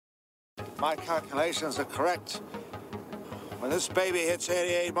my calculations are correct, when this baby hits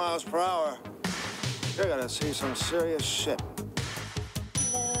 88 miles per hour, you're gonna see some serious shit.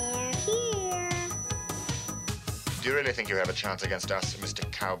 They're here. Do you really think you have a chance against us, Mr.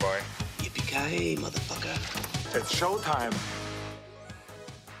 Cowboy? Yippee-ki-yay, motherfucker. It's showtime.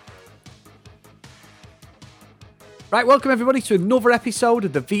 Right, welcome everybody to another episode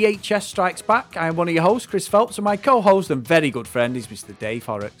of the VHS Strikes Back. I am one of your hosts, Chris Phelps, and my co-host and very good friend is Mr. Dave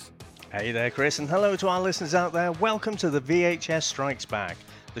Horrocks. Hey there, Chris, and hello to our listeners out there. Welcome to the VHS Strikes Back,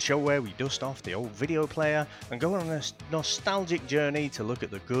 the show where we dust off the old video player and go on a nostalgic journey to look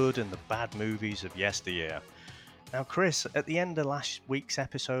at the good and the bad movies of yesteryear. Now, Chris, at the end of last week's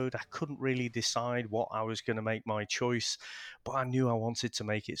episode, I couldn't really decide what I was going to make my choice, but I knew I wanted to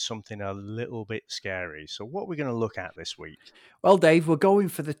make it something a little bit scary. So what are we going to look at this week? Well, Dave, we're going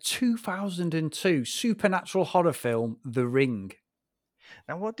for the 2002 supernatural horror film, The Ring.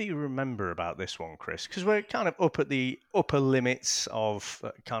 Now, what do you remember about this one, Chris? Because we're kind of up at the upper limits of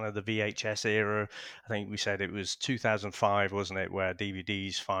kind of the VHS era. I think we said it was 2005, wasn't it, where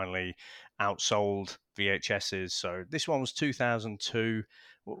DVDs finally outsold VHSs. So this one was 2002.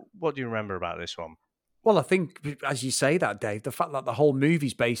 What do you remember about this one? Well, I think, as you say that, Dave, the fact that the whole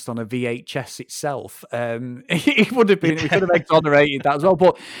movie's based on a VHS itself, it would have been, we could have exonerated that as well.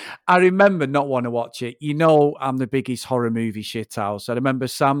 But I remember not wanting to watch it. You know, I'm the biggest horror movie shithouse. I remember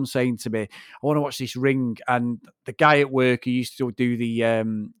Sam saying to me, I want to watch this Ring. And the guy at work who used to do the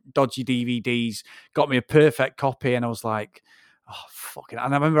dodgy DVDs got me a perfect copy. And I was like, oh, fucking.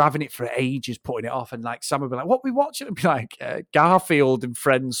 And I remember having it for ages, putting it off. And like Sam would be like, what we watching? I'd be like, Garfield and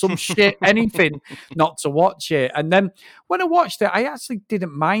Friends, some shit, anything not to watch it. And then when I watched it, I actually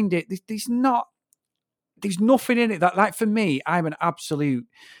didn't mind it. There's nothing in it that, like, for me, I'm an absolute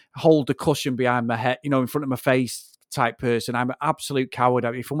hold the cushion behind my head, in front of my face type person. I'm an absolute coward.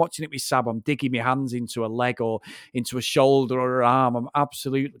 If I'm watching it with Sam, I'm digging my hands into a leg or into a shoulder or an arm. I'm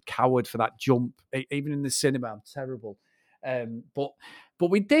absolute coward for that jump. Even in the cinema, I'm terrible. But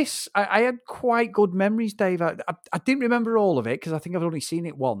with this, I had quite good memories, Dave. I didn't remember all of it because I think I've only seen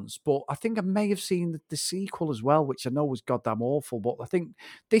it once, but I think I may have seen the sequel as well, which I know was goddamn awful. But I think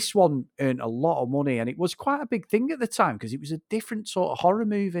this one earned a lot of money, and it was quite a big thing at the time because it was a different sort of horror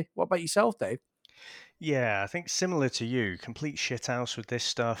movie. What about yourself, Dave? Yeah, I think similar to you, complete shithouse with this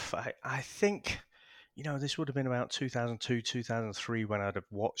stuff. I think, this would have been about 2002, 2003 when I'd have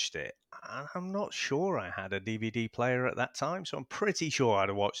watched it. I'm not sure I had a DVD player at that time, so I'm pretty sure I'd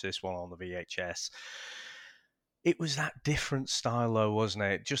have watched this one on the VHS. It was that different style, though, wasn't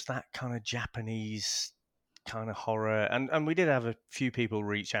it? Just that kind of Japanese kind of horror. And we did have a few people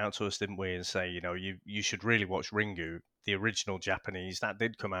reach out to us, didn't we, and say, you should really watch Ringu, the original Japanese. That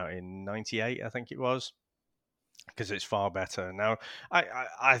did come out in 98, I think it was, because it's far better. Now,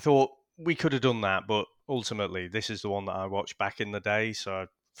 I thought we could have done that, but ultimately, this is the one that I watched back in the day, so I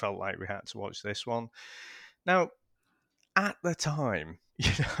felt like we had to watch this one. Now, at the time,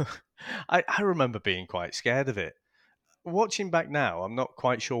 I remember being quite scared of it. Watching back now, I'm not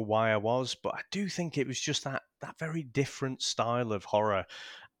quite sure why I was, but I do think it was just that very different style of horror.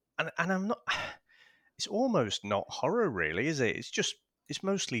 And I'm not, it's almost not horror really, is it? It's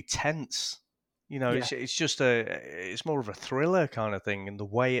mostly tense. Yeah. It's more of a thriller kind of thing, and the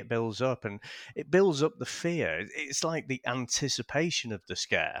way it builds up, and it builds up the fear. It's like the anticipation of the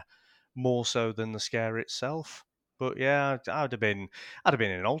scare more so than the scare itself. But yeah, I'd have been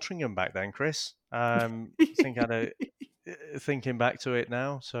in Altrincham back then, Chris. Thinking back to it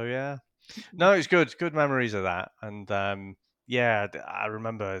now. So yeah, no, it's good memories of that. And yeah, I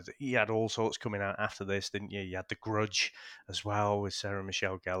remember you had all sorts coming out after this, didn't you? You had The Grudge as well with Sarah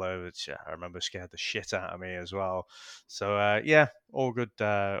Michelle Gellar, which I remember scared the shit out of me as well. So yeah, all good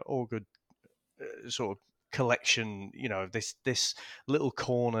sort of collection, this little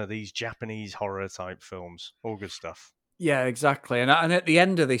corner, these Japanese horror type films, all good stuff. Yeah, exactly. And at the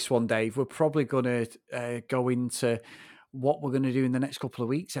end of this one, Dave, we're probably going to go into what we're going to do in the next couple of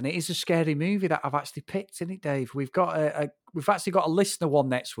weeks, and it is a scary movie that I've actually picked, isn't it, Dave? We've actually got a listener one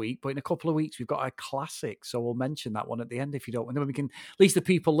next week, but in a couple of weeks we've got a classic, so we'll mention that one at the end if you don't. And then we can, at least the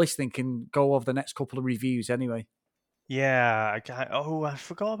people listening can go over the next couple of reviews anyway. Yeah, I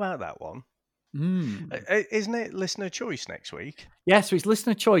forgot about that one. Isn't it listener choice next week? Yeah, so it's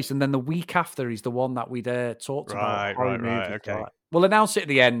listener choice, and then the week after is the one that we'd talked about. Right. Okay. Right. We'll announce it at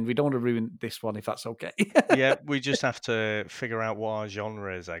the end. We don't want to ruin this one if that's okay. Yeah, we just have to figure out what our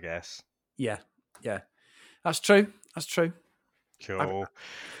genre is, I guess. Yeah. That's true. Cool.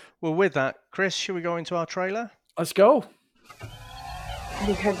 Well, with that, Chris, should we go into our trailer? Let's go. Have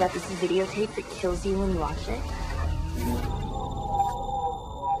you heard about this videotape that kills you when you watch it?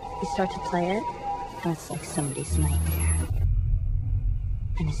 You start to play it, and it's like somebody's nightmare.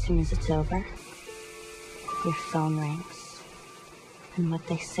 And as soon as it's over, your phone rings. And what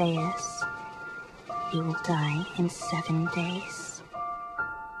they say is, you will die in 7 days.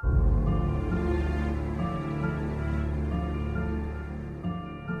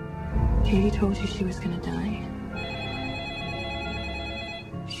 Katie told you she was gonna die?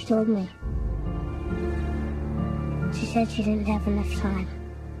 She told me. She said she didn't have enough time.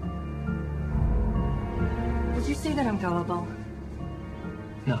 Would you say that I'm gullible?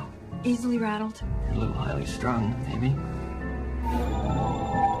 No. Easily rattled? You're a little highly strung, maybe.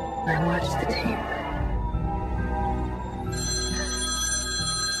 I watched the tape.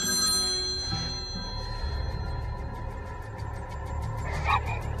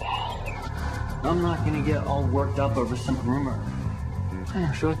 I'm not gonna get all worked up over some rumor.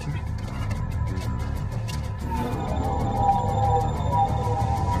 Yeah, show it to me.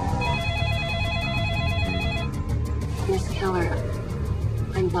 Miss Keller,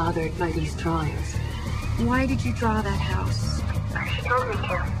 I'm bothered by these drawings. Why did you draw that house? She told me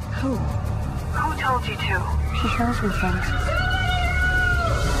to. Who? Who told you to? She shows me things.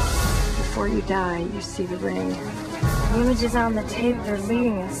 Before you die, you see the ring. The images on the tape are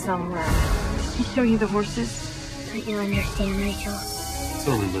leading us somewhere. Did she show you the horses? Don't you understand, Rachel?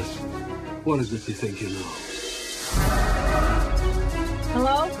 Tell me, Liz, what is it you think you know?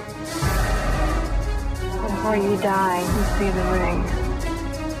 Hello? Before you die, you see the ring.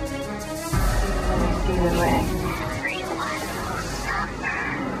 You see the ring. Everyone will suffer.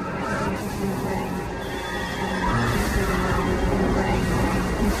 You see the ring.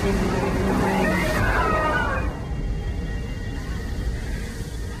 You see the ring.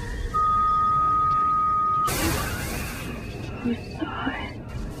 You saw it.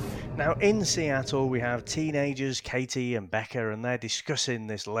 Now, in Seattle, we have teenagers Katie and Becca, and they're discussing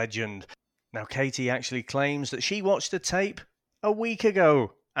this legend. Now, Katie actually claims that she watched the tape a week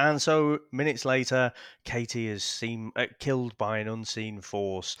ago. And so, minutes later, Katie is killed by an unseen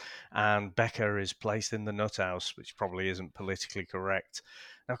force, and Becca is placed in the nut house, which probably isn't politically correct.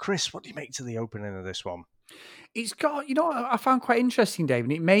 Now, Chris, what do you make to the opening of this one? It's got, I found quite interesting, Dave,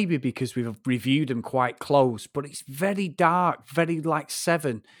 and it may be because we've reviewed them quite close, but it's very dark, very like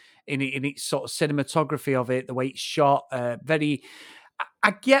Seven in its sort of cinematography of it, the way it's shot.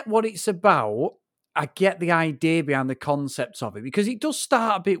 I get what it's about. I get the idea behind the concept of it because it does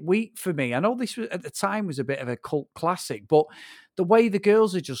start a bit weak for me. I know this at the time was a bit of a cult classic, but the way the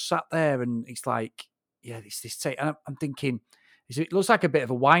girls are just sat there and it's like, yeah, this take, and I'm thinking, it looks like a bit of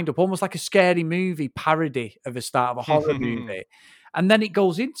a wind-up, almost like a scary movie parody of the start of a horror movie. And then it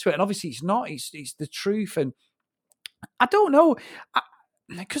goes into it, and obviously it's not. It's the truth. And I don't know,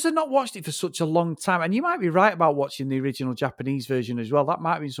 because I've not watched it for such a long time, and you might be right about watching the original Japanese version as well. That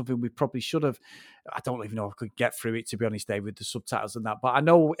might be something we probably should have. I don't even know if I could get through it, to be honest, Dave, with the subtitles and that. But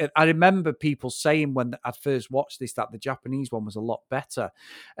I remember people saying when I first watched this that the Japanese one was a lot better.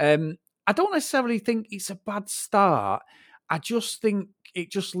 I don't necessarily think it's a bad start. I just think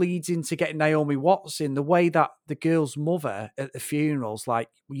it just leads into getting Naomi Watts in the way that the girl's mother at the funeral's like,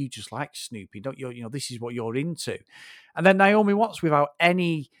 well, you just like Snoopy, don't you? This is what you're into. And then Naomi Watts, without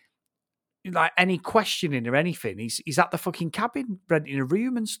any questioning or anything, he's at the fucking cabin renting a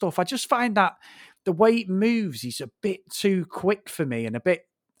room and stuff. I just find that the way it moves is a bit too quick for me and a bit,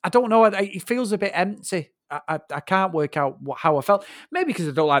 I don't know, it feels a bit empty. I can't work out how I felt. Maybe because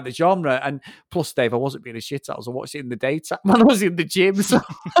I don't like the genre. And plus, Dave, I wasn't being a shit. I watched it in the daytime when I was in the gym. So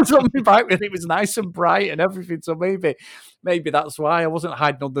I was on my bike and it was nice and bright and everything. So maybe that's why I wasn't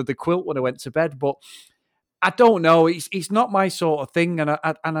hiding under the quilt when I went to bed. But I don't know. It's not my sort of thing. And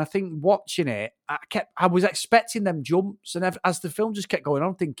I think watching it, I was expecting them jumps. And as the film just kept going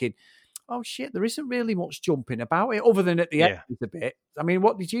on, thinking, oh shit, there isn't really much jumping about it other than at the end a bit. I mean,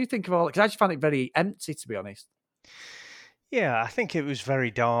 what did you think of all it? Because I just found it very empty, to be honest. Yeah, I think it was very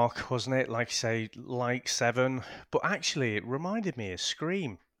dark, wasn't it? Like you say, like Seven. But actually, it reminded me of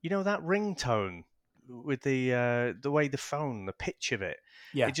Scream. You know, that ringtone with the way the phone, the pitch of it.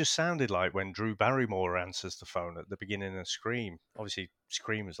 Yeah. It just sounded like when Drew Barrymore answers the phone at the beginning of Scream. Obviously,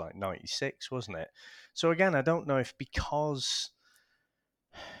 Scream was like 96, wasn't it? So again, I don't know if because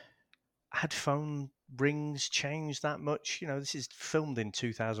had phone rings changed that much? This is filmed in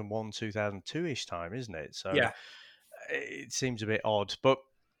 2001, 2002-ish time, isn't it? So yeah, it seems a bit odd. But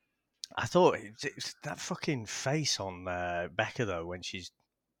I thought it's that fucking face on Becca, though, when she's...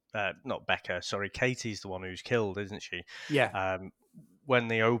 not Becca, sorry, Katie's the one who's killed, isn't she? Yeah. When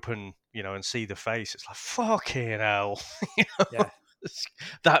they open, and see the face, it's like, fucking hell. Yeah.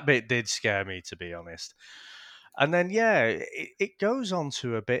 That bit did scare me, to be honest. And then, yeah, it goes on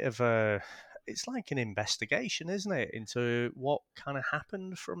to a bit of a. It's like an investigation, isn't it, into what kind of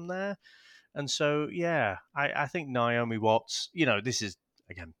happened from there. And so, yeah, I think Naomi Watts, this is,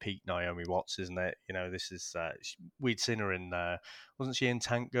 again, peak Naomi Watts, isn't it? This is, we'd seen her in, wasn't she in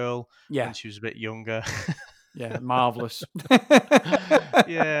Tank Girl Yeah, when she was a bit younger? yeah, marvelous.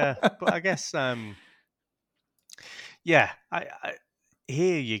 Yeah, but I guess, yeah,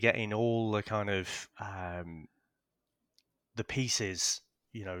 here you're getting all the kind of the pieces,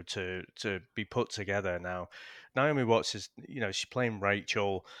 to be put together. Now, Naomi Watts is, she's playing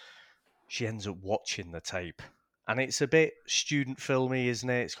Rachel. She ends up watching the tape, and it's a bit student filmy, isn't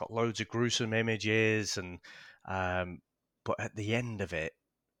it? It's got loads of gruesome images, and but at the end of it,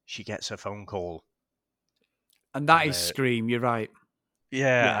 she gets a phone call, And that and is Scream. You're right.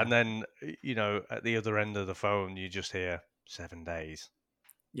 yeah, and then at the other end of the phone, you just hear 7 days.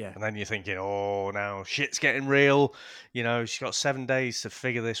 Yeah. And then you're thinking, oh, now shit's getting real. She's got 7 days to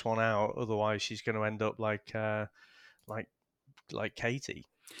figure this one out. Otherwise, she's going to end up like Katie.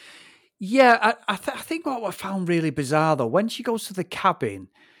 Yeah, I think what I found really bizarre, though, when she goes to the cabin,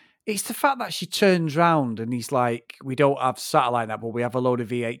 it's the fact that she turns round and he's like, we don't have satellite net, but we have a load of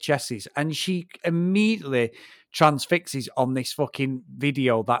VHSs. And she immediately transfixes on this fucking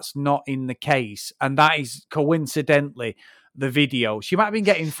video that's not in the case. And that is coincidentally the video. She might have been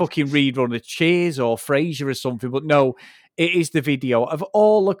getting fucking rerun of Cheers or Frasier or something, but no, it is the video. Of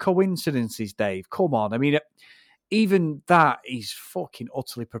all the coincidences, Dave, come on. I mean, even that is fucking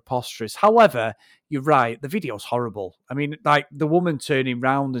utterly preposterous. However, you're right. The video's horrible. I mean, like the woman turning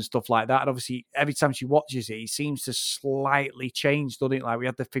round and stuff like that. And obviously, every time she watches it, it seems to slightly change, doesn't it? Like we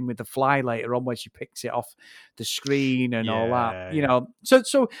had the thing with the fly later on where she picks it off the screen and all that.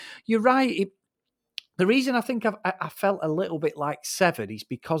 So you're right. The reason I think I felt a little bit like Seven is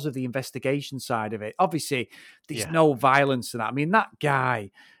because of the investigation side of it. Obviously, there's no violence to that. I mean, that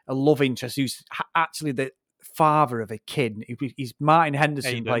guy, a love interest, who's actually the father of a kid. He's Martin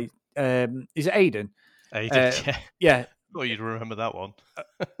Henderson. Is it Aiden? Aiden, yeah. Well, you'd remember that one.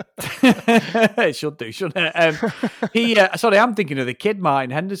 It should do, shouldn't it? Sorry, I'm thinking of the kid. Martin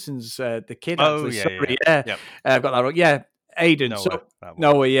Henderson's the kid. Oh, actually. yeah. Sorry, yeah. Yep. I've got that wrong. Yeah, Aiden.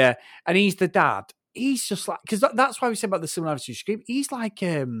 Noah, yeah. And he's the dad. He's just like, because that's why we said about the similarity to Scream. He's like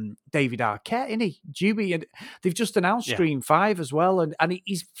David Arquette, isn't he? Juby, and they've just announced Scream 5 as well, and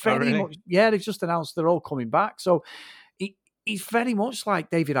he's very much, they've just announced they're all coming back. So he's very much like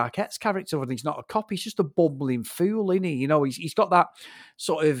David Arquette's character, and he's not a cop. He's just a bumbling fool, isn't he? He's got that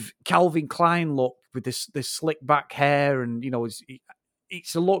sort of Calvin Klein look with this slick back hair, and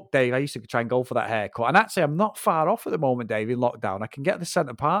it's a look, Dave. I used to try and go for that haircut. And actually, I'm not far off at the moment, Dave, in lockdown. I can get the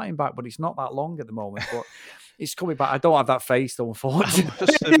centre parting back, but it's not that long at the moment. But it's coming back. I don't have that face, though, unfortunately. I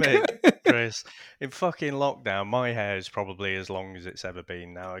must admit, Chris, in fucking lockdown, my hair is probably as long as it's ever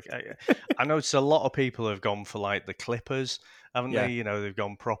been now. I noticed a lot of people have gone for, like, the clippers, haven't they? They've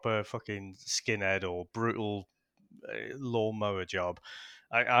gone proper fucking skinhead or brutal lawnmower job.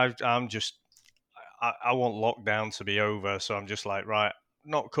 I'm just... I want lockdown to be over, so I'm just like, right,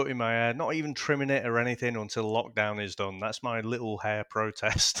 not cutting my hair, not even trimming it or anything until lockdown is done. That's my little hair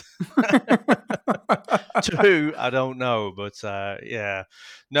protest. To who, I don't know, but yeah.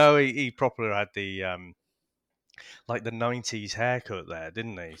 No, he properly had the like the 90s haircut there,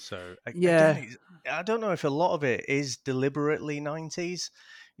 didn't he? So again, I don't know if a lot of it is deliberately 90s,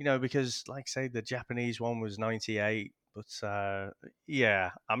 because like say the Japanese one was 98, but yeah,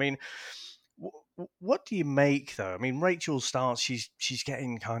 I mean, what do you make, though? I mean, Rachel starts, she's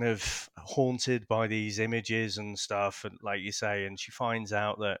getting kind of haunted by these images and stuff, and like you say, and she finds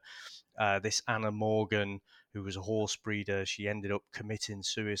out that this Anna Morgan, who was a horse breeder, she ended up committing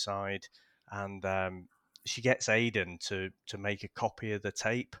suicide, and she gets Aiden to make a copy of the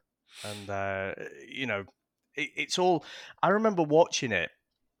tape, and it's all. I remember watching it,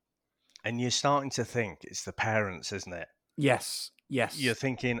 and you're starting to think it's the parents, isn't it? Yes. You're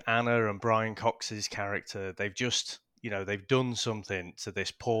thinking Anna and Brian Cox's character, they've just, they've done something to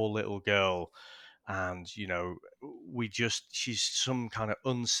this poor little girl. And, she's some kind of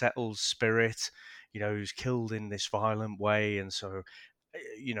unsettled spirit, who's killed in this violent way. And so,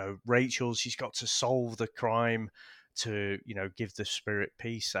 Rachel, she's got to solve the crime to, give the spirit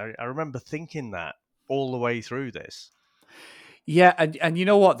peace. I remember thinking that all the way through this. Yeah, and you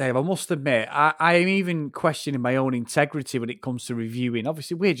know what, Dave? I must admit, I am even questioning my own integrity when it comes to reviewing.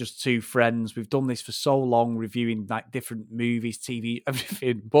 Obviously, we're just two friends. We've done this for so long, reviewing like different movies, TV,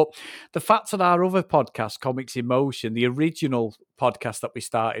 everything. But the fact on our other podcast, Comics in Motion, the original podcast that we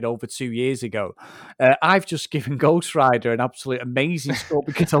started over 2 years ago, I've just given Ghost Rider an absolute amazing score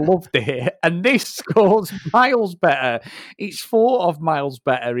because I loved it, and this scores miles better. It's 4 miles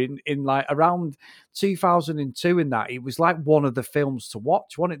better in like around 2002. In that, it was like one of the films to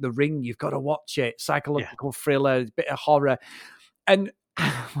watch. Wasn't it? The Ring, you've got to watch it. Psychological thriller, a bit of horror, and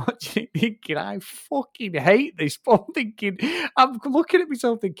I'm watching it thinking, I fucking hate this. But I'm looking at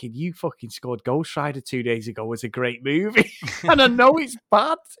myself thinking, you fucking scored Ghost Rider 2 days ago was a great movie. And I know it's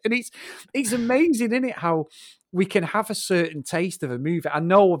bad. And it's amazing, isn't it, how we can have a certain taste of a movie. I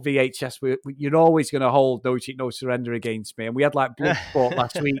know VHS, you're always going to hold No Cheat, No Surrender against me. And we had like Bloodsport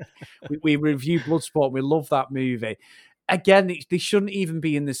last week. We reviewed Bloodsport. And we love that movie. Again, they shouldn't even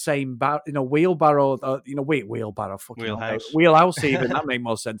be in the same wheelbarrow. Wheelhouse. Even that make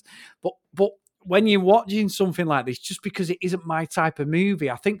more sense. But when you're watching something like this, just because it isn't my type of movie,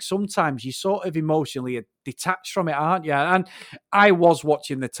 I think sometimes you sort of emotionally detached from it, aren't you? And I was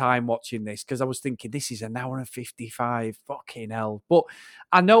watching this because I was thinking, this is an hour and 55, fucking hell. But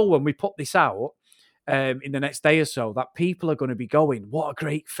I know when we put this out, in the next day or so, that people are going to be going, what a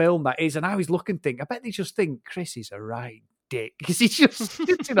great film that is. And I was looking, I bet they just think Chris is a right dick because he's just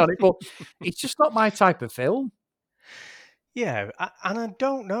sitting on it, but it's just not my type of film. Yeah, and I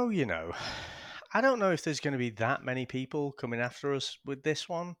don't know, I don't know if there's going to be that many people coming after us with this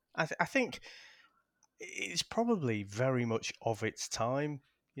one. I think it's probably very much of its time,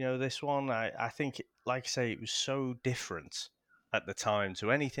 this one. I think, like I say, it was so different at the time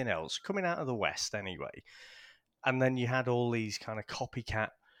to anything else coming out of the West anyway. And then you had all these kind of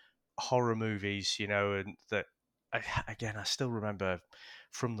copycat horror movies, and that, again, I still remember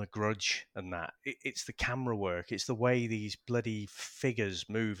from The Grudge and that. It's the camera work, it's the way these bloody figures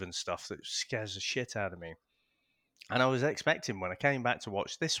move and stuff that scares the shit out of me. And I was expecting, when I came back to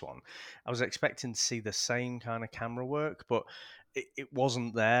watch this one, I was expecting to see the same kind of camera work, but it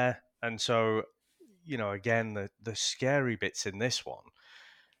wasn't there. And so, again, the scary bits in this one,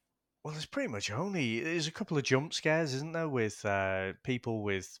 well, there's a couple of jump scares, isn't there, with people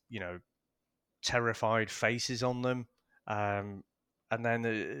with, terrified faces on them. And then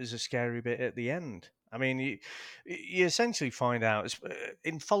there's a scary bit at the end. I mean, you essentially find out,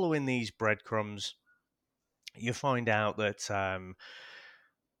 in following these breadcrumbs, you find out that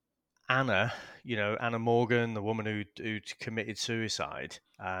Anna, Anna Morgan, the woman who'd committed suicide,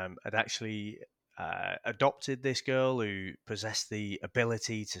 had actually adopted this girl who possessed the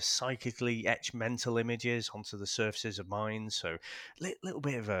ability to psychically etch mental images onto the surfaces of minds. So, little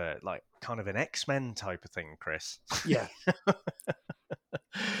bit of a kind of an X-Men type of thing, Chris. Yeah.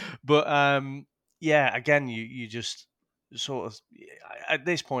 But yeah, again, you just sort of, at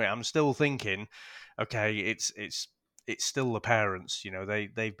this point, I'm still thinking, okay, it's still the parents,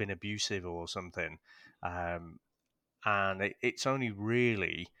 they've been abusive or something, and it's only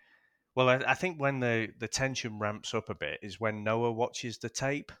really, well, I think when the tension ramps up a bit is when Noah watches the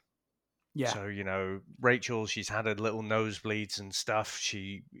tape. Yeah. So, Rachel, she's had her little nosebleeds and stuff.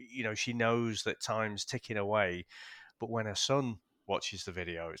 She knows that time's ticking away, but when her son watches the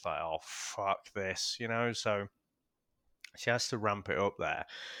video, it's like, oh, fuck this, so she has to ramp it up there.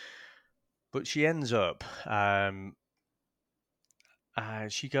 But she ends up,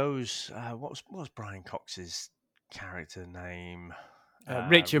 she goes, what was Brian Cox's character name?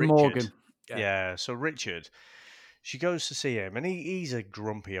 Richard Morgan. Yeah, so Richard, she goes to see him, and he's a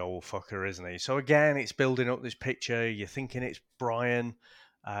grumpy old fucker, isn't he? So again, it's building up this picture. You're thinking it's Brian,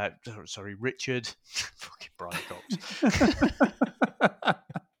 Richard. Fucking Brian Cox.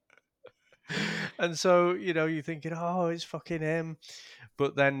 And so, you're thinking, oh, it's fucking him.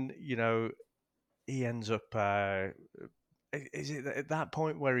 But then, he ends up, is it at that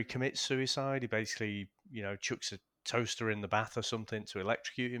point where he commits suicide? He basically, chucks a toaster in the bath or something to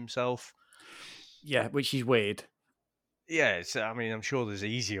electrocute himself. Yeah, which is weird. Yeah, I'm sure there's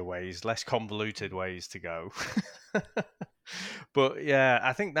easier ways, less convoluted ways to go. But yeah,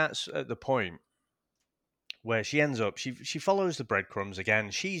 I think that's at the point where she ends up, she follows the breadcrumbs again.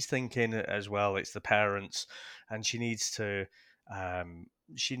 She's thinking as well, it's the parents, and she needs to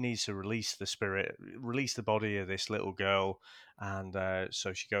release the body of this little girl. And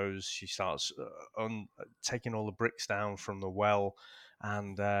so she starts taking all the bricks down from the well,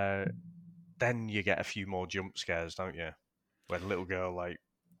 and then you get a few more jump scares, don't you? Where the little girl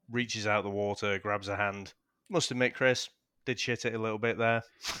reaches out the water, grabs her hand. Must admit, Chris, did shit it a little bit there.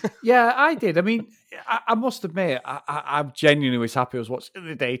 Yeah, I did. I mean, I must admit, I genuinely was happy I was watching in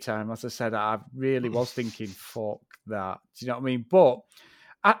the daytime. As I said, I really was thinking, fuck that. Do you know what I mean? But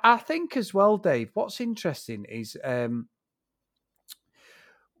I think as well, Dave, what's interesting is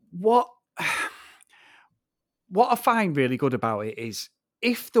what I find really good about it is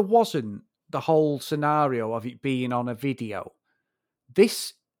if there wasn't the whole scenario of it being on a video,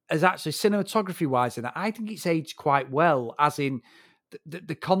 this is actually cinematography wise, and I think it's aged quite well, as in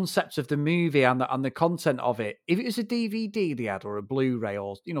the concept of the movie and the content of it. If it was a DVD they had, or a Blu-ray,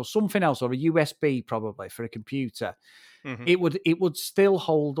 or something else, or a USB probably for a computer, it would still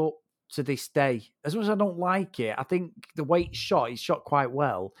hold up to this day. As much as I don't like it, I think the way it's shot quite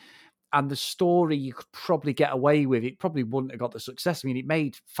well. And the story you could probably get away with. It probably wouldn't have got the success. I mean, it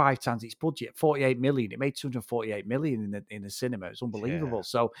made 5 times its budget, 48 million. It made 248 million in the cinema. It's unbelievable. Yeah.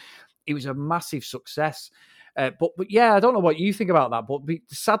 So it was a massive success. But yeah, I don't know what you think about that. But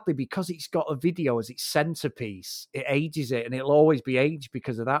sadly, because it's got a video as its centerpiece, it ages it, and it'll always be aged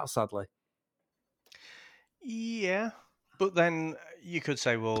because of that. Sadly. Yeah, but then you could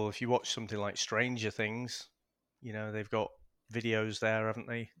say, well, if you watch something like Stranger Things, they've got videos there, haven't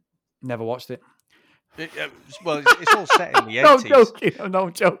they? Never watched it. Well, it's all set in the 80s. No,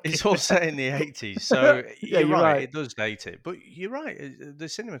 I'm joking. It's all set in the 80s. So yeah, you're right. It does date it. But you're right. The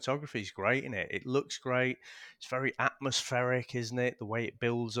cinematography is great in it. It looks great. It's very atmospheric, isn't it? The way it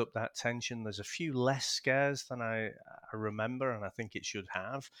builds up that tension. There's a few less scares than I remember, and I think it should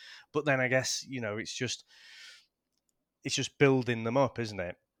have. But then I guess, it's just building them up, isn't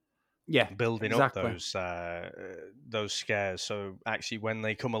it? Yeah, building exactly. up those scares. So actually, when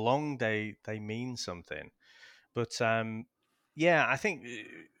they come along, they mean something. But yeah, I think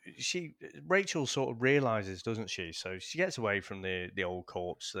Rachel sort of realizes, doesn't she? So she gets away from the old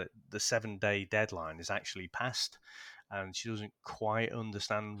corpse that the 7-day deadline is actually passed, and she doesn't quite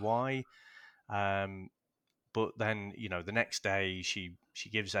understand why. But then the next day she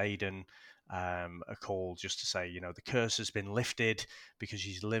gives Aiden a call just to say, the curse has been lifted because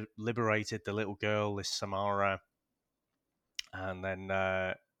she's liberated the little girl, this Samara. And then,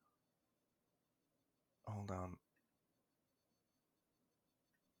 hold on.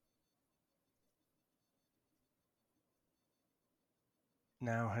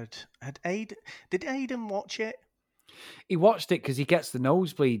 Now, did Aiden watch it? He watched it because he gets the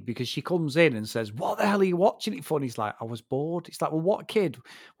nosebleed, because she comes in and says, "What the hell are you watching it for?" And he's like, "I was bored." It's like, well, what kid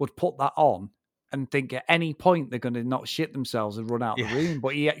would put that on and think at any point they're going to not shit themselves and run out the room?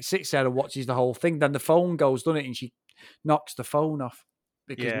 But he sits there and watches the whole thing. Then the phone goes, doesn't it? And she knocks the phone off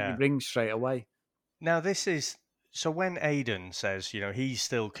because it rings straight away. Now, this is... So when Aiden says, he's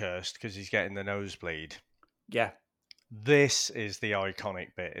still cursed because he's getting the nosebleed. Yeah. This is the iconic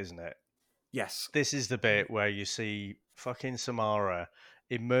bit, isn't it? Yes. This is the bit where you see fucking Samara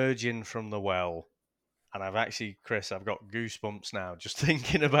emerging from the well. And Chris, I've got goosebumps now just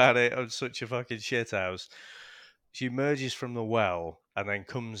thinking about it. I'm such a fucking shithouse. She emerges from the well and then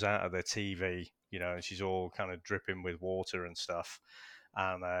comes out of the TV, and she's all kind of dripping with water and stuff.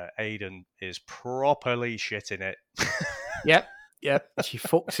 And Aiden is properly shitting it. Yep. She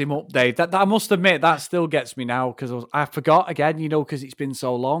fucks him up, Dave. That I must admit, that still gets me now, because I forgot again, because it's been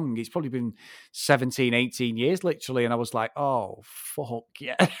so long. It's probably been 17, 18 years, literally. And I was like, oh, fuck,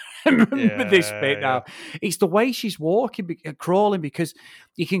 yeah. I remember this bit now. It's the way she's walking, crawling, because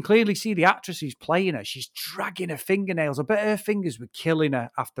you can clearly see the actress who's playing her. She's dragging her fingernails. I bet her fingers were killing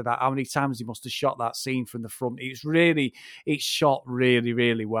her after that. How many times he must have shot that scene from the front. It's shot really,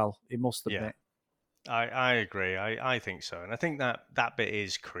 really well. It must admit. Yeah. I agree. I think so. And I think that bit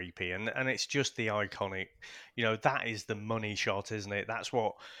is creepy. And it's just the iconic, that is the money shot, isn't it? That's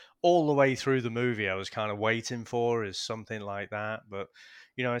what all the way through the movie I was kind of waiting for, is something like that. But,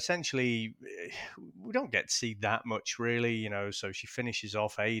 essentially, we don't get to see that much, really, So she finishes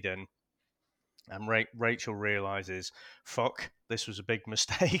off Aiden. And Rachel realizes, fuck, this was a big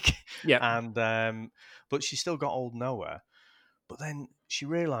mistake. Yeah. And but she's still got old Noah. But then she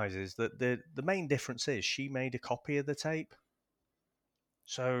realizes that the main difference is she made a copy of the tape.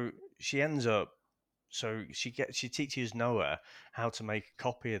 So she ends up, she teaches Noah how to make a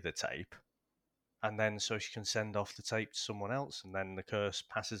copy of the tape, and then so she can send off the tape to someone else, and then the curse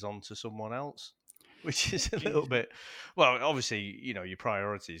passes on to someone else, which is a little bit, well, obviously, your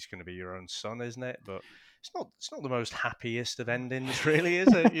priority is going to be your own son, isn't it? But it's not the most happiest of endings, really,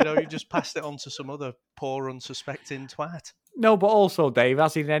 is it? You just passed it on to some other poor, unsuspecting twat. No, but also, Dave,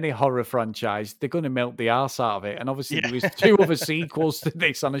 as in any horror franchise, they're going to milk the arse out of it. And obviously, there was 2 other sequels to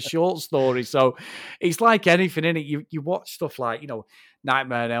this and a short story. So it's like anything, innit? You watch stuff like,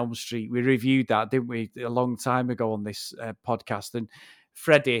 Nightmare on Elm Street. We reviewed that, didn't we, a long time ago on this podcast? And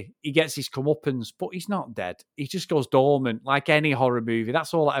Freddy, he gets his comeuppance, but he's not dead. He just goes dormant, like any horror movie.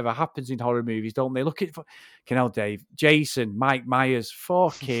 That's all that ever happens in horror movies, don't they? Look at fucking hell, Dave, Jason, Mike Myers,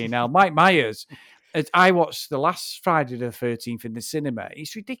 fucking hell, Mike Myers. I watched the last Friday the 13th in the cinema.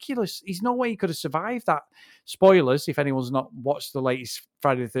 It's ridiculous. There's no way he could have survived that. Spoilers, if anyone's not watched the latest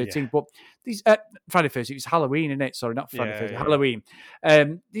Friday the 13th. But these Friday the 13th, it was Halloween, isn't it? Sorry, not Friday the 13th, Halloween.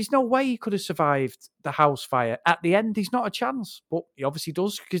 There's no way he could have survived the house fire. At the end, he's not a chance. But he obviously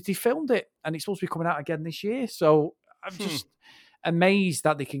does because they filmed it. And it's supposed to be coming out again this year. So I'm just amazed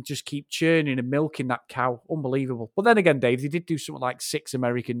that they can just keep churning and milking that cow. Unbelievable. But then again, Dave, they did do something like 6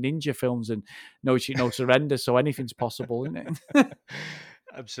 American Ninja films and No Cheat, No Surrender, so anything's possible, isn't it?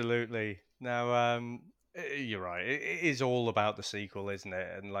 Absolutely. Now, you're right. It is all about the sequel, isn't it?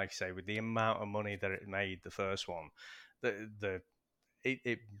 And like I say, with the amount of money that it made, the first one,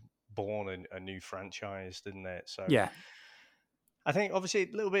 it born a new franchise, didn't it? So yeah. I think obviously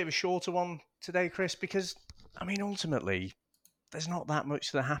a little bit of a shorter one today, Chris, because I mean, ultimately, there's not that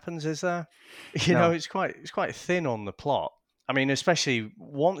much that happens, is there? You know, it's quite thin on the plot. I mean, especially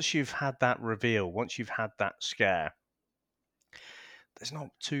once you've had that reveal, once you've had that scare, there's not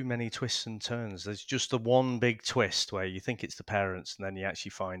too many twists and turns. There's just the one big twist where you think it's the parents, and then you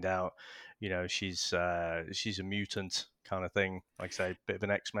actually find out, you know, she's a mutant kind of thing. Like I say, bit of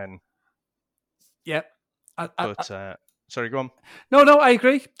an X-Men. Yep. Sorry, go on. No, I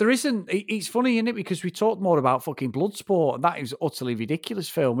agree. There isn't. It's funny, isn't it? Because we talked more about fucking Bloodsport, and that is utterly ridiculous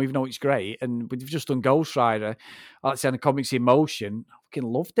film, even though it's great. And we've just done Ghost Rider, Alexander Comics in Motion. I fucking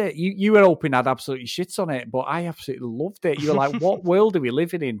loved it. You were hoping I'd absolutely shit on it, but I absolutely loved it. You were like, what world are we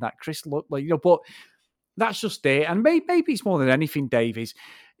living in? That Chris looked like, you know, but that's just it. And maybe it's more than anything, Dave, is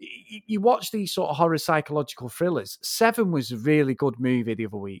you watch these sort of horror psychological thrillers. Seven was a really good movie the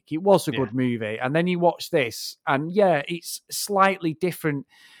other week. It was a good movie. And then you watch this, and it's slightly different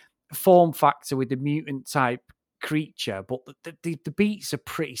form factor with the mutant type creature, but the beats are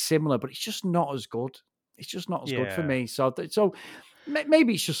pretty similar, but it's just not as good. It's just not as good for me. So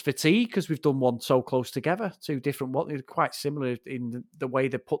maybe it's just fatigue because we've done one so close together, two different, they're quite similar in the way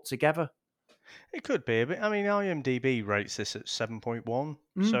they're put together. It could be, but I mean, IMDb rates this at 7.1,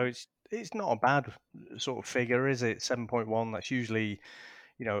 so it's not a bad sort of figure, is it? 7.1. That's usually,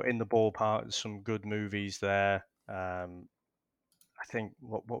 you know, in the ballpark. There's some good movies there. I think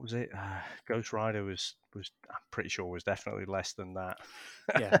what was it? Ghost Rider was I'm pretty sure was definitely less than that.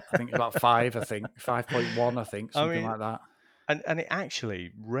 Yeah, I think it's about 5. I think 5.1. I think something like that. And it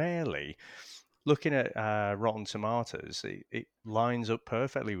actually rarely. Looking at Rotten Tomatoes, it lines up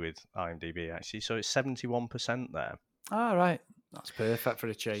perfectly with IMDb, actually. So it's 71% there. All right. That's perfect for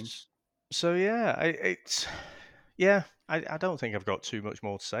a change. So, I don't think I've got too much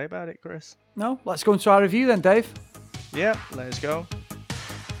more to say about it, Chris. No? Let's go into our review then, Dave. Yeah, let's go.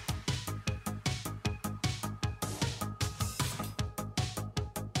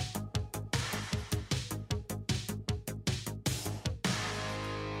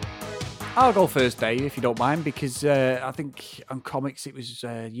 I'll go first, Dave, if you don't mind, because I think on comics it was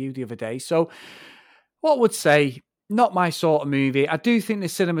you the other day. So what would say, not my sort of movie. I do think the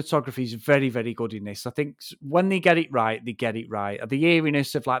cinematography is very, very good in this. I think when they get it right, they get it right. The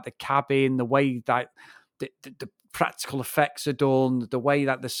eeriness of like the cabin, the way that the practical effects are done, the way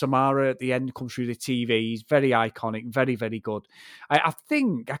that the Samara at the end comes through the TV is very iconic, very, very good. I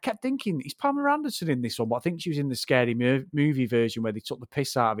kept thinking, is Pamela Anderson in this one? But I think she was in the Scary Movie version where they took the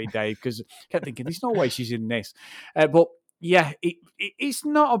piss out of it, Dave, because I kept thinking, there's no way she's in this. But yeah, it's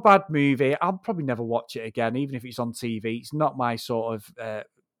not a bad movie. I'll probably never watch it again, even if it's on TV. It's not my sort of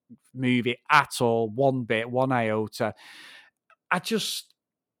movie at all, one bit, one iota. I just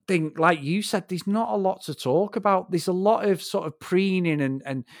think, like you said, there's not a lot to talk about. There's a lot of sort of preening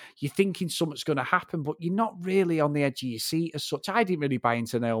and you're thinking something's going to happen, but you're not really on the edge of your seat as such. I didn't really buy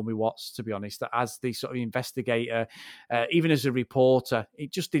into Naomi Watts, to be honest, as the sort of investigator, even as a reporter.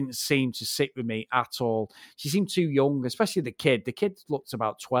 It just didn't seem to sit with me at all. She seemed too young, especially the kid. The kid looked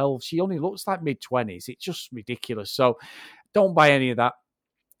about 12. She only looks like mid-20s. It's just ridiculous. So don't buy any of that.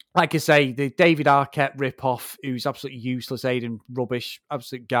 Like I say, the David Arquette ripoff, who's absolutely useless, Aiden rubbish,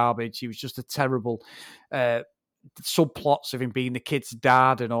 absolute garbage. He was just a terrible subplots of him being the kid's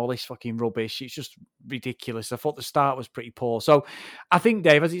dad and all this fucking rubbish. It's just ridiculous. I thought the start was pretty poor. So I think,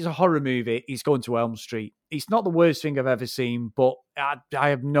 Dave, as it's a horror movie, he's going to Elm Street. It's not the worst thing I've ever seen, but I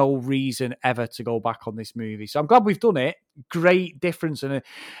have no reason ever to go back on this movie. So I'm glad we've done it, great difference and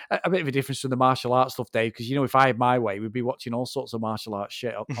a bit of a difference from the martial arts stuff, Dave, because, if I had my way, we'd be watching all sorts of martial arts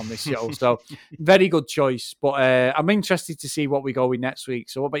shit on this show. So very good choice. But I'm interested to see what we go with next week.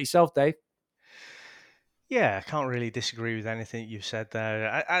 So what about yourself, Dave? Yeah, I can't really disagree with anything you said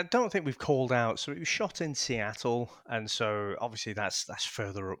there. I don't think we've called out. So it was shot in Seattle, and so obviously that's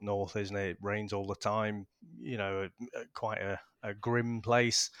further up north, isn't it? It rains all the time. Quite a grim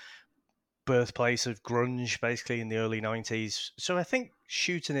place, birthplace of grunge, basically in the early 90s. So I think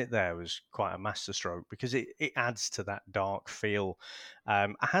shooting it there was quite a masterstroke because it adds to that dark feel. I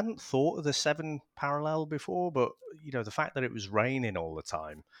hadn't thought of the Seven parallel before, but the fact that it was raining all the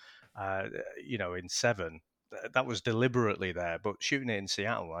time. In Seven, that was deliberately there, but shooting it in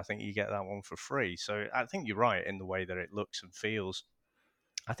Seattle, I think you get that one for free. So I think you're right in the way that it looks and feels.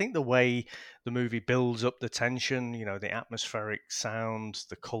 I think the way the movie builds up the tension, the atmospheric sound,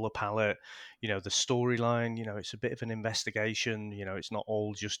 the color palette, the storyline, it's a bit of an investigation, it's not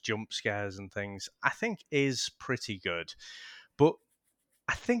all just jump scares and things, I think is pretty good. But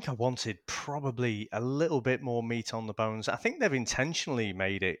I think I wanted probably a little bit more meat on the bones. I think they've intentionally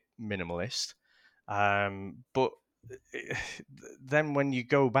made it minimalist. But then when you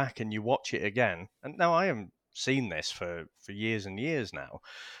go back and you watch it again, and now I haven't seen this for years and years now,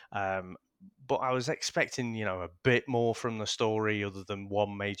 but I was expecting, a bit more from the story other than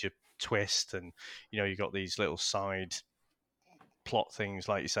one major twist. And, you got these little side plot things,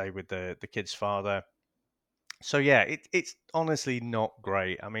 like you say, with the kid's father. So yeah, it's honestly not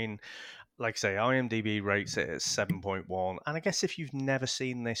great. I mean, like I say, IMDb rates it at 7.1, and I guess if you've never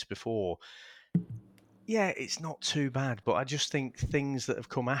seen this before, yeah, it's not too bad. But I just think things that have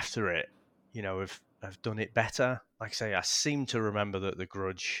come after it, have done it better. Like I say, I seem to remember that The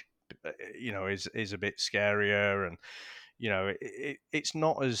Grudge, is a bit scarier, and it's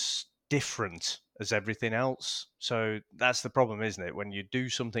not as different as everything else. So that's the problem, isn't it? When you do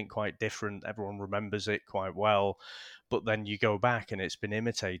something quite different, everyone remembers it quite well, but then you go back and it's been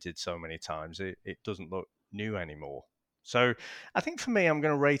imitated so many times, it doesn't look new anymore. So I think for me, I'm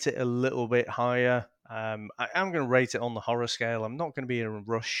going to rate it a little bit higher. I'm going to rate it on the horror scale. I'm not going to be in a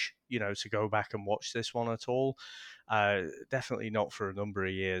rush, to go back and watch this one at all. Definitely not for a number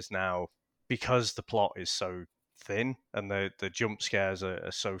of years now, because the plot is so thin and the jump scares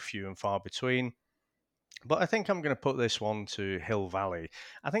are so few and far between. But I think I'm going to put this one to Hill Valley.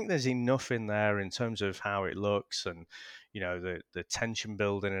 I think there's enough in there in terms of how it looks and, the tension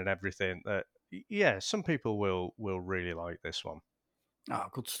building and everything that, yeah, some people will really like this one. Oh,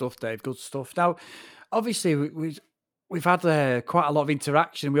 good stuff, Dave. Good stuff. Now, obviously, we've had quite a lot of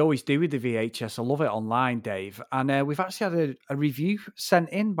interaction. We always do with the VHS. I love it online, Dave. And we've actually had a review sent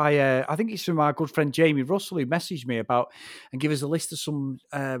in by, I think it's from our good friend Jamie Russell, who messaged me about and give us a list of some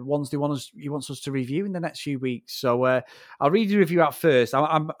ones he wants us to review in the next few weeks. So I'll read the review out first.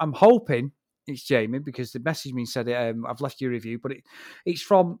 I'm hoping it's Jamie, because the message me said it. I've left you a review, but it's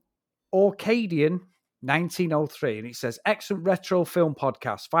from Orcadian 1903, and it says, excellent retro film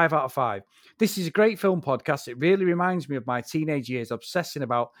podcast, 5 out of 5. This is a great film podcast. It really reminds me of my teenage years obsessing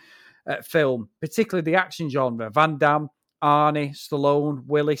about film, particularly the action genre. Van Damme, Arnie, Stallone,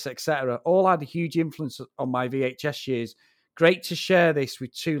 Willis, etc. all had a huge influence on my VHS years. Great to share this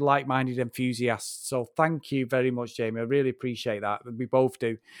with two like-minded enthusiasts. So thank you very much, Jamie. I really appreciate that. We both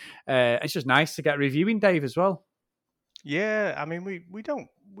do. It's just nice to get reviewing, Dave, as well. Yeah, I mean, we don't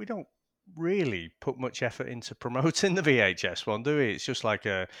really put much effort into promoting the VHS one, do we? It's just like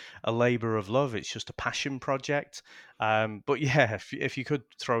a labor of love. It's just a passion project. But yeah, if you could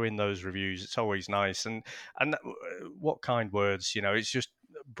throw in those reviews, it's always nice. And what kind words, it's just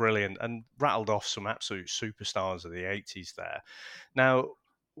brilliant, and rattled off some absolute superstars of the 80s there. Now,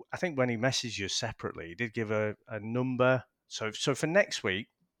 I think when he messaged you separately, he did give a number. So for next week,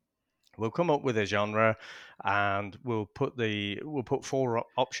 we'll come up with a genre, and we'll put 4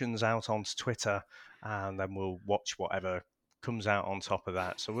 options out onto Twitter, and then we'll watch whatever comes out on top of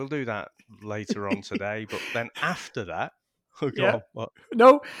that. So we'll do that later on today. But then after that,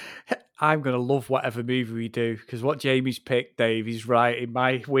 No, I'm going to love whatever movie we do, because what Jamie's picked, Dave, is right in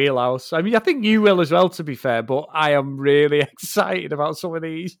my wheelhouse. I mean, I think you will as well, to be fair, but I am really excited about some of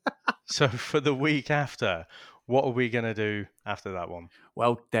these. So for the week after, what are we going to do after that one?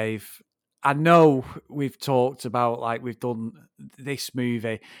 Well, Dave, I know we've talked about, like, we've done this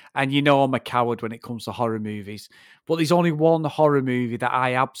movie, and I'm a coward when it comes to horror movies, but there's only one horror movie that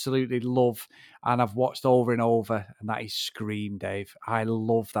I absolutely love and I've watched over and over, and that is Scream, Dave. I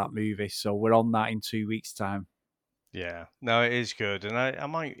love that movie, so we're on that in 2 weeks' time. Yeah, no, it is good, and I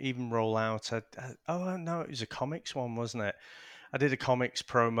might even roll out oh no, it was a comics one, wasn't it? I did a comics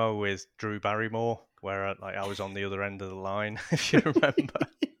promo with Drew Barrymore where I was on the other end of the line, if you remember.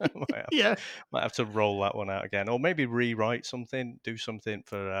 Might have to roll that one out again, or maybe rewrite something, do something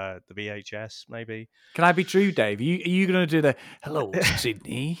for the VHS, maybe. Can I be true, Dave? Are you going to do the hello,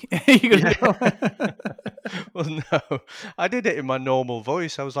 Sydney? Are you going to Well, no, I did it in my normal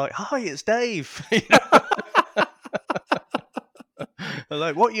voice. I was like, "Hi, it's Dave." I'm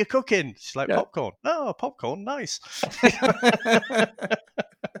like, "What are you cooking?" She's like, "Popcorn." Oh, popcorn, nice.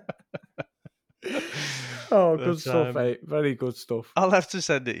 Oh, good stuff, mate. Very good stuff. I'll have to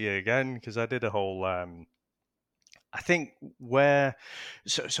send it to you again because I did a whole. I think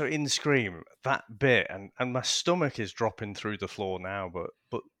so in Scream, that bit, and my stomach is dropping through the floor now, but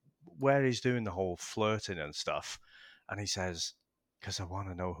where he's doing the whole flirting and stuff, and he says, "Because I want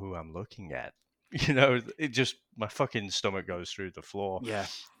to know who I'm looking at." You know, it just, my fucking stomach goes through the floor. Yeah.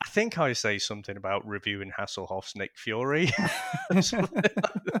 I think I say something about reviewing Hasselhoff's Nick Fury.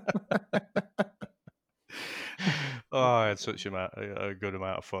 Oh, I had such a good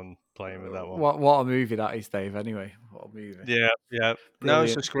amount of fun playing with that one. What a movie that is, Dave, anyway. What a movie. Yeah. Brilliant. No,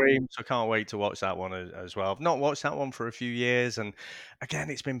 it's a Scream, so I can't wait to watch that one as well. I've not watched that one for a few years, and again,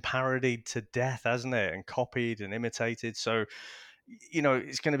 it's been parodied to death, hasn't it? And copied and imitated, so... You know,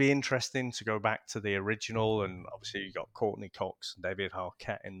 it's going to be interesting to go back to the original, and obviously you got Courtney Cox and David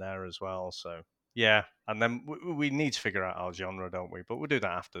Arquette in there as well. So yeah, and then we need to figure out our genre, don't we? But we'll do that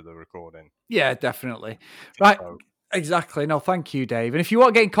after the recording. Yeah, definitely. Right, exactly. No, thank you, Dave. And if you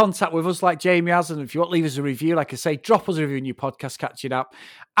want to get in contact with us, like Jamie has, and if you want to leave us a review, like I say, drop us a review in your podcast catching up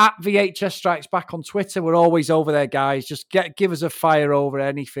at VHS Strikes Back on Twitter. We're always over there, guys. Just give us a fire over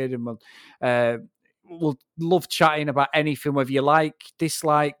anything, and we'll love chatting about anything, whether you like,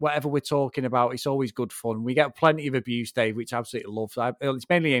 dislike, whatever we're talking about. It's always good fun. We get plenty of abuse, Dave, which I absolutely love. It's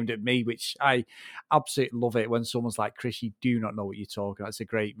mainly aimed at me, which I absolutely love it when someone's like, "Chris, you do not know what you're talking about. It's a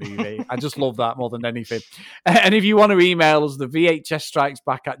great movie." I just love that more than anything. And if you want to email us, the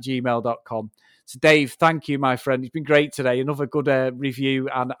VHSstrikesback@gmail.com. So Dave, thank you, my friend. It's been great today. Another good review,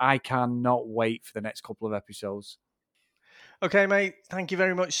 and I cannot wait for the next couple of episodes. Okay, mate. Thank you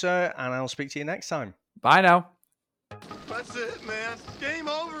very much, sir, and I'll speak to you next time. Bye now. That's it, man. Game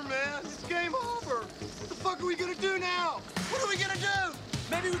over, man. It's game over. What the fuck are we gonna do now? What are we gonna do?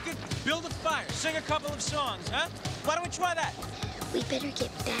 Maybe we could build a fire, sing a couple of songs, huh? Why don't we try that? We better get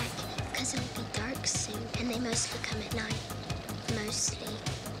back, because it'll be dark soon, and they mostly come at night. Mostly.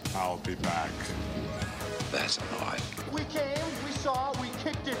 I'll be back. That's not. We came, we saw, we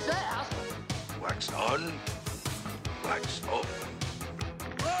kicked its ass. Wax on, wax off.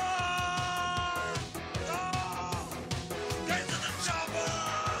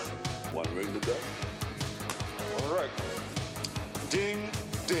 One ring to go. All right. Ding,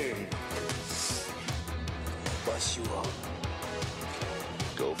 ding. Bust you up.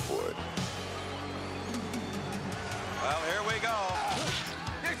 Go for it. Well, here we go.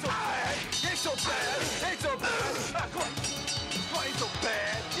 Ain't so bad. Ain't so bad. Ain't so bad. Come on. Ain't so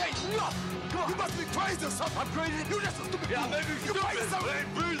bad. Come on. You must be crazy or something. I'm crazy. You just a stupid fool. Yeah, maybe you're crazy. I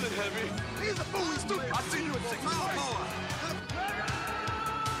ain't breathing heavy. He's a fool. He's stupid. I see you in 6 months.